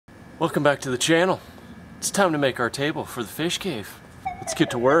Welcome back to the channel. It's time to make our table for the fish cave. Let's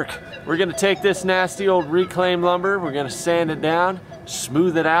get to work. We're gonna take this nasty old reclaimed lumber, we're gonna sand it down,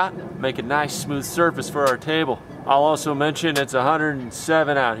 smooth it out, make a nice smooth surface for our table. I'll also mention it's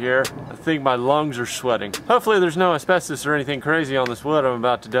 107 out here. I think my lungs are sweating. Hopefully there's no asbestos or anything crazy on this wood I'm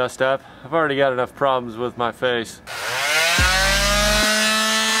about to dust up. I've already got enough problems with my face.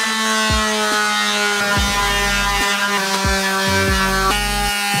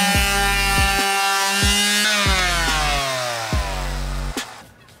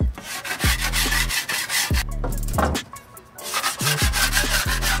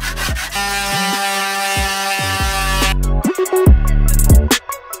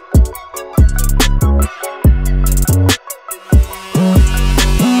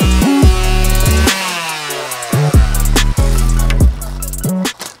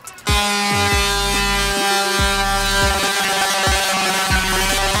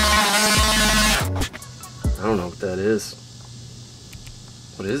 I don't know what that is.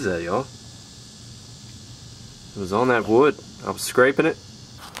 What is that, y'all? It was on that wood. I was scraping it.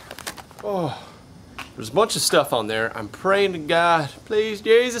 Oh, there's a bunch of stuff on there. I'm praying to God, please,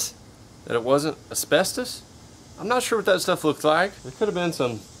 Jesus, that it wasn't asbestos. I'm not sure what that stuff looked like. There could have been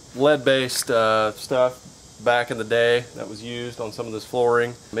some lead-based stuff back in the day that was used on some of this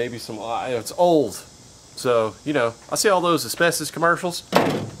flooring. Maybe some, it's old. So, you know, I see all those asbestos commercials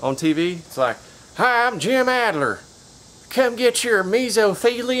on TV. It's like, hi, I'm Jim Adler. Come get your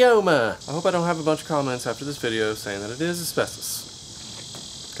mesothelioma. I hope I don't have a bunch of comments after this video saying that it is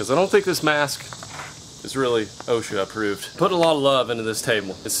asbestos. Because I don't think this mask is really OSHA approved. Put a lot of love into this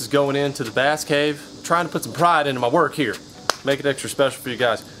table. This is going into the bass cave. I'm trying to put some pride into my work here. Make it extra special for you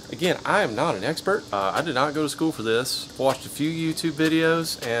guys. Again, I am not an expert. I did not go to school for this. Watched a few YouTube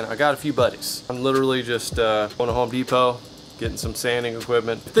videos and I got a few buddies. I'm literally just going to Home Depot, getting some sanding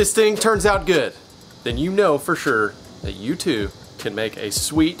equipment. If this thing turns out good, then you know for sure that you too can make a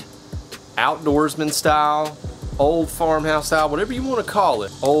sweet outdoorsman style, old farmhouse style, whatever you want to call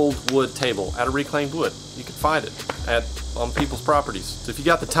it, old wood table out of reclaimed wood. You can find it on people's properties. So if you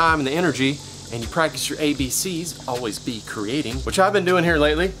got the time and the energy and you practice your ABCs, always be creating, which I've been doing here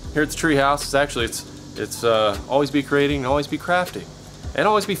lately, here at the treehouse. It's always be creating, always be crafting, and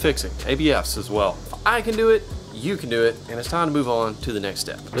always be fixing, ABFs as well. If I can do it, you can do it, and it's time to move on to the next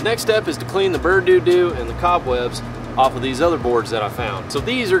step. The next step is to clean the bird doo-doo and the cobwebs off of these other boards that I found. So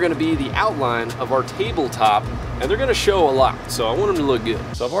these are gonna be the outline of our tabletop, and they're gonna show a lot, so I want them to look good.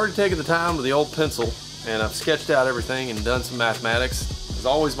 So I've already taken the time with the old pencil, and I've sketched out everything and done some mathematics. It's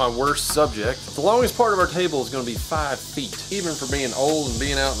always my worst subject. The longest part of our table is gonna be 5 feet. Even for being old and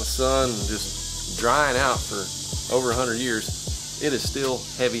being out in the sun and just drying out for over 100 years, it is still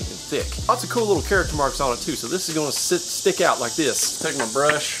heavy and thick. Lots of cool little character marks on it too, so this is gonna stick out like this. Take my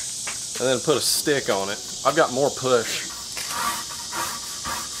brush and then put a stick on it. I've got more push.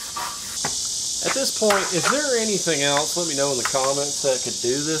 At this point, is there anything else, let me know in the comments, that could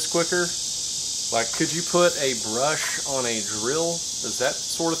do this quicker? Like, could you put a brush on a drill? Does that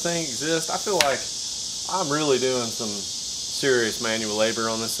sort of thing exist? I feel like I'm really doing some serious manual labor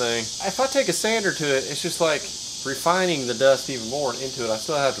on this thing. If I take a sander to it, it's just like refining the dust even more into it. I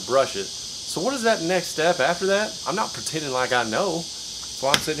still have to brush it. So what is that next step after that? I'm not pretending like I know. That's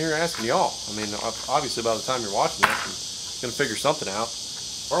why I'm sitting here asking y'all. I mean, obviously by the time you're watching this, I'm gonna figure something out.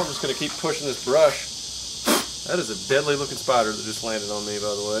 Or I'm just gonna keep pushing this brush. That is a deadly looking spider that just landed on me,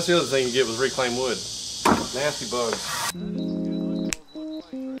 by the way. That's the other thing you get with reclaimed wood. Nasty bugs. I'm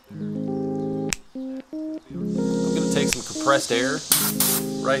gonna take some compressed air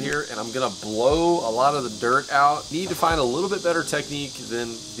right here, and I'm gonna blow a lot of the dirt out. Need to find a little bit better technique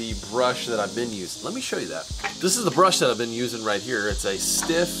than the brush that I've been using. Let me show you that. This is the brush that I've been using right here. It's a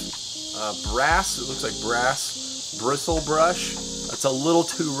stiff brass, it looks like brass bristle brush. It's a little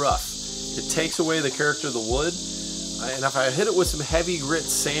too rough. It takes away the character of the wood, and if I hit it with some heavy grit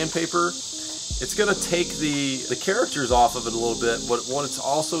sandpaper, it's gonna take the characters off of it a little bit, but what it's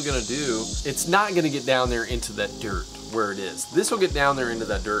also gonna do, it's not gonna get down there into that dirt where it is. This will get down there into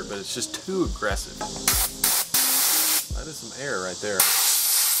that dirt, but it's just too aggressive. That is some air right there.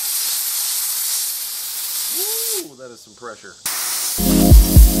 Ooh, that is some pressure.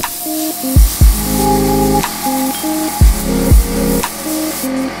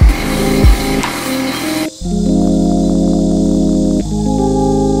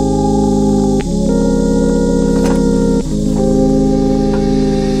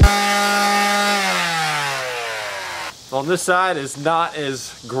 On this side is not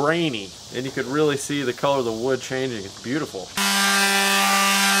as grainy, and you could really see the color of the wood changing. It's beautiful.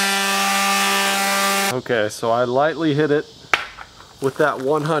 Okay, so I lightly hit it with that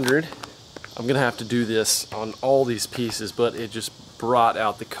 100, I'm gonna have to do this on all these pieces, but it just brought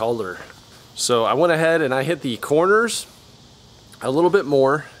out the color. So I went ahead and I hit the corners a little bit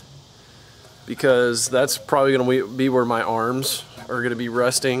more, because that's probably gonna be where my arms are gonna be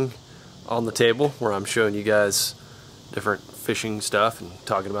resting on the table, where I'm showing you guys different fishing stuff and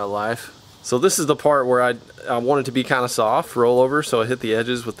talking about life. So this is the part where I want it to be kind of soft, roll over, so I hit the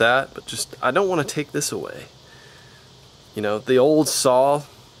edges with that, but just, I don't want to take this away. You know, the old saw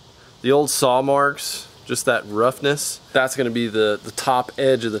marks, just that roughness, that's going to be the top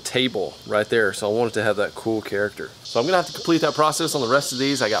edge of the table right there. So I want it to have that cool character. So I'm going to have to complete that process on the rest of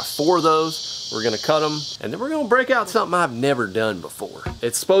these. I got 4 of those. We're going to cut them, and then we're going to break out something I've never done before.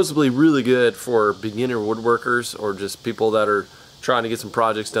 It's supposedly really good for beginner woodworkers or just people that are trying to get some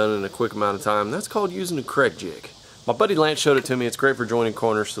projects done in a quick amount of time. That's called using a Craig jig. My buddy Lance showed it to me. It's great for joining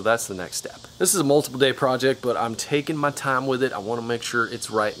corners, so that's the next step. This is a multiple day project, but I'm taking my time with it. I want to make sure it's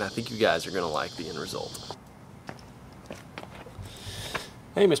right, and I think you guys are going to like the end result.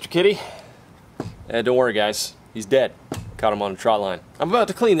 Hey, Mr. Kitty. Don't worry, guys. He's dead. Caught him on a trot line. I'm about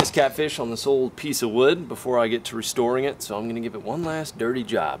to clean this catfish on this old piece of wood before I get to restoring it, so I'm going to give it one last dirty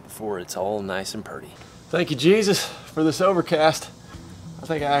job before it's all nice and pretty. Thank you, Jesus, for this overcast. I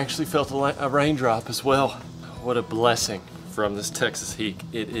think I actually felt a raindrop as well. What a blessing from this Texas heat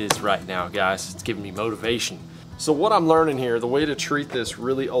it is right now, guys. It's giving me motivation. So what I'm learning here, the way to treat this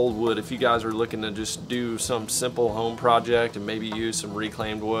really old wood, if you guys are looking to just do some simple home project and maybe use some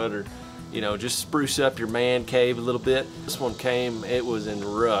reclaimed wood, or you know, just spruce up your man cave a little bit. This one came, it was in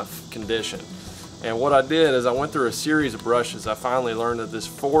rough condition. And what I did is I went through a series of brushes. I finally learned that this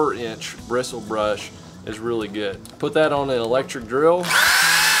 4-inch bristle brush is really good. Put that on an electric drill.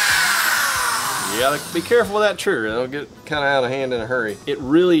 You gotta be careful with that trigger, it'll get kind of out of hand in a hurry. It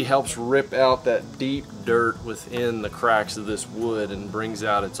really helps rip out that deep dirt within the cracks of this wood and brings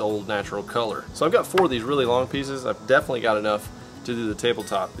out its old natural color. So I've got 4 of these really long pieces. I've definitely got enough to do the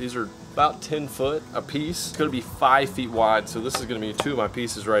tabletop. These are about 10 foot a piece. It's gonna be 5 feet wide, so this is gonna be 2 of my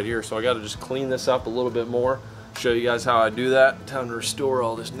pieces right here. So I gotta just clean this up a little bit more, show you guys how I do that. Time to restore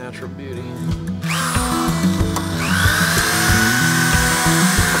all this natural beauty.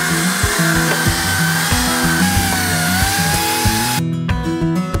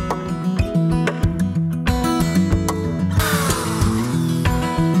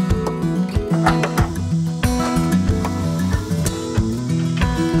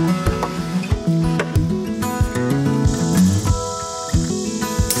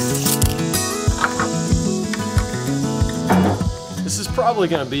 Probably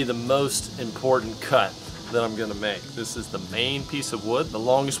going to be the most important cut that I'm going to make. This is the main piece of wood, the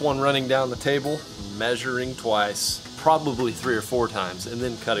longest one running down the table, measuring twice, probably 3 or 4 times, and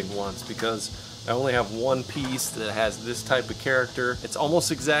then cutting once, because I only have one piece that has this type of character. It's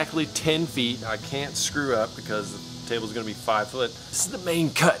almost exactly 10 feet. I can't screw up because the table's going to be 5 foot. This is the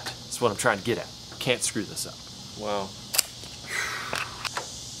main cut. That's what I'm trying to get at. Can't screw this up. Wow.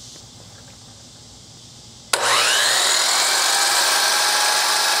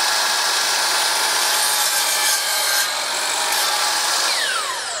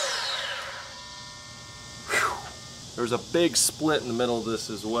 There's a big split in the middle of this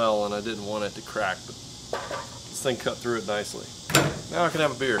as well, and I didn't want it to crack, but this thing cut through it nicely. Now I can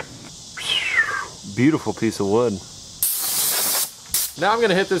have a beer. Beautiful piece of wood. Now I'm going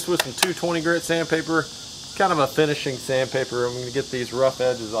to hit this with some 220 grit sandpaper. It's kind of a finishing sandpaper. I'm going to get these rough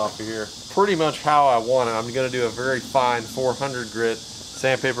edges off of here. Pretty much how I want it. I'm going to do a very fine 400 grit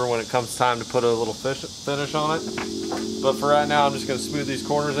sandpaper when it comes time to put a little finish on it. But for right now, I'm just going to smooth these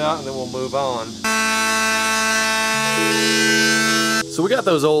corners out and then we'll move on. So we got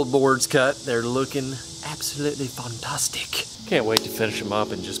those old boards cut. They're looking absolutely fantastic. Can't wait to finish them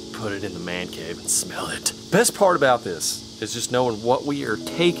up and just put it in the man cave and smell it. Best part about this is just knowing what we are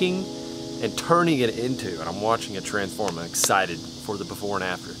taking and turning it into, and I'm watching it transform. I'm excited for the before and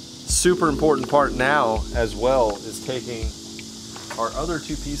after. Super important part now as well is taking our other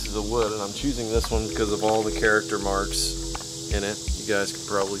 2 pieces of wood, and I'm choosing this one because of all the character marks in it. You guys can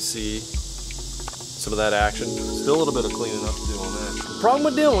probably see some of that action. Still a little bit of cleaning up to do on that. The problem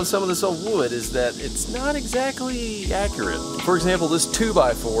with dealing with some of this old wood is that it's not exactly accurate. For example, this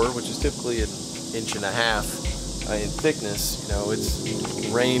 2x4, which is typically 1.5 inches in thickness, you know, it's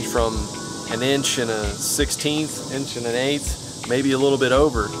range from 1 inch and a 1/16, inch and an 1/8, maybe a little bit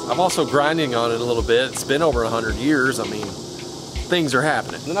over. I'm also grinding on it a little bit. It's been over 100 years. I mean, things are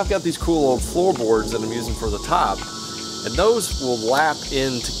happening. And then I've got these cool old floorboards that I'm using for the top. And those will lap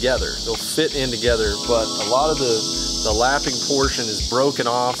in together. They'll fit in together, but a lot of the lapping portion is broken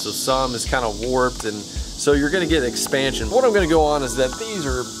off, so some is kind of warped, and So you're gonna get expansion. What I'm gonna go on is that these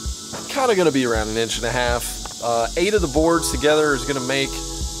are kind of gonna be around 1.5 inches. 8 of the boards together is gonna make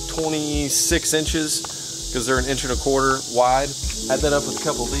 26 inches because they're 1.25 inches wide. Add that up with a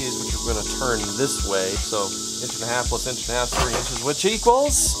couple of these, which are gonna turn this way. So 1.5 plus 1.5, 3 inches, which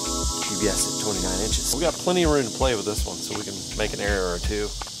equals, you guessed it, 29 inches. We got plenty of room to play with this one, so we can make an error or two,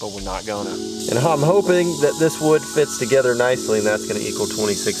 but we're not gonna. And I'm hoping that this wood fits together nicely, and that's gonna equal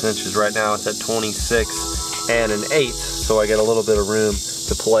 26 inches. Right now it's at 26 and 1/8, so I get a little bit of room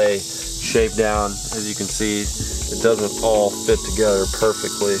to play, shape down. As you can see, it doesn't all fit together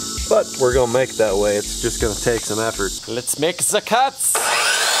perfectly, but we're gonna make it that way. It's just gonna take some effort. Let's make the cuts.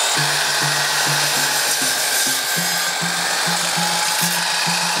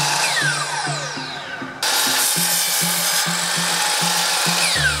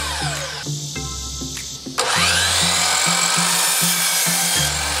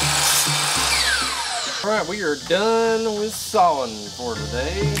 Alright, we are done with sawing for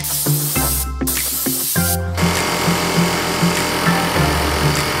today.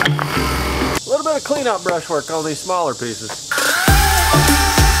 A little bit of cleanup brushwork on these smaller pieces.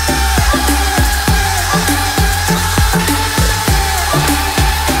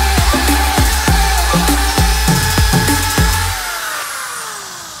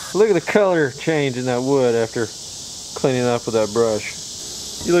 Look at the color change in that wood after cleaning up with that brush.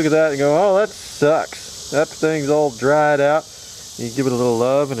 You look at that and go, oh, that sucks. That thing's all dried out. You give it a little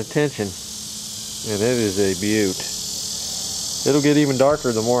love and attention, and it is a beaut. It'll get even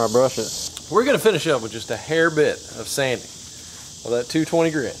darker the more I brush it. We're gonna finish up with just a hair bit of sanding of that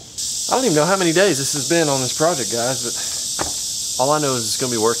 220 grit. I don't even know how many days this has been on this project, guys, but all I know is it's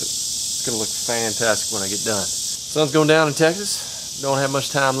gonna be worth it. It's gonna look fantastic when I get done. Sun's going down in Texas. Don't have much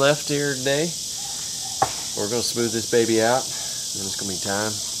time left here today. We're gonna smooth this baby out, and then it's gonna be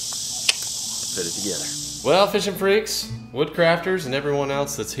time to fit it together. Well, fishing freaks, woodcrafters, and everyone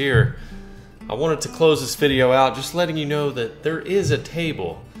else that's here, I wanted to close this video out just letting you know that there is a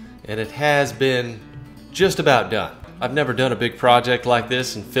table, and it has been just about done. I've never done a big project like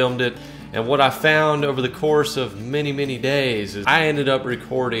this and filmed it, and what I found over the course of many, many days is I ended up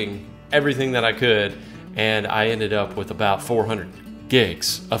recording everything that I could, and I ended up with about 400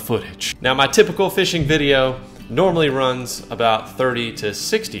 gigs of footage. Now, my typical fishing video normally runs about 30 to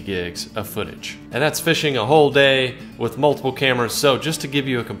 60 gigs of footage. And that's fishing a whole day with multiple cameras, so just to give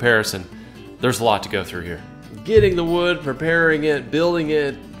you a comparison, there's a lot to go through here. Getting the wood, preparing it, building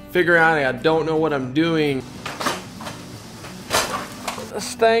it, figuring out I don't know what I'm doing.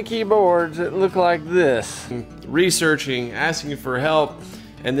 Stanky boards that look like this. Researching, asking for help,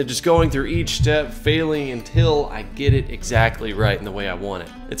 and then just going through each step, failing until I get it exactly right in the way I want it.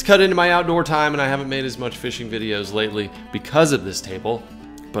 It's cut into my outdoor time, and I haven't made as much fishing videos lately because of this table,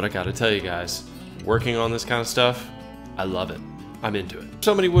 but I gotta tell you guys, working on this kind of stuff, I love it. I'm into it.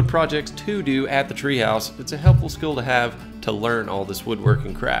 So many wood projects to do at the treehouse. It's a helpful skill to have to learn all this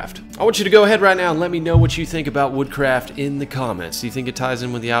woodworking craft. I want you to go ahead right now and let me know what you think about woodcraft in the comments. Do you think it ties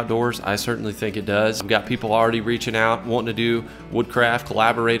in with the outdoors? I certainly think it does. I've got people already reaching out, wanting to do woodcraft,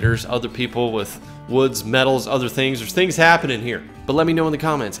 collaborators, other people with woods, metals, other things. There's things happening here. But let me know in the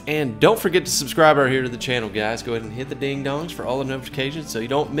comments. And don't forget to subscribe right here to the channel, guys. Go ahead and hit the ding dongs for all the notifications so you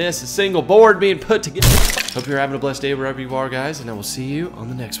don't miss a single board being put together. Hope you're having a blessed day wherever you are, guys, and I will see you on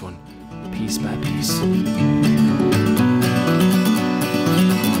the next one. Piece by piece.